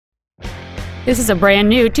This is a brand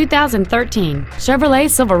new 2013 Chevrolet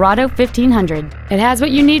Silverado 1500. It has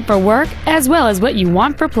what you need for work as well as what you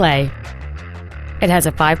want for play. It has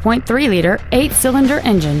a 5.3-liter 8-cylinder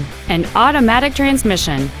engine, an automatic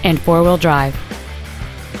transmission, and 4-wheel drive.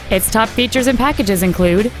 Its top features and packages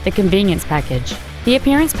include the convenience package, the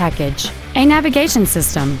appearance package, a navigation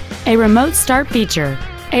system, a remote start feature,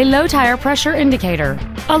 a low tire pressure indicator,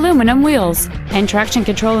 aluminum wheels, and traction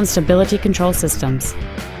control and stability control systems.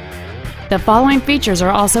 The following features are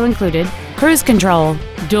also included: cruise control,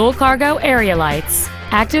 dual cargo area lights,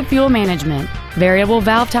 active fuel management, variable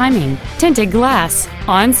valve timing, tinted glass,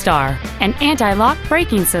 OnStar, an anti-lock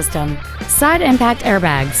braking system, side impact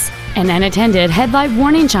airbags, an unattended headlight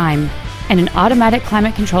warning chime, and an automatic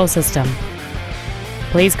climate control system.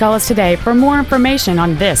 Please call us today for more information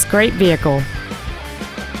on this great vehicle.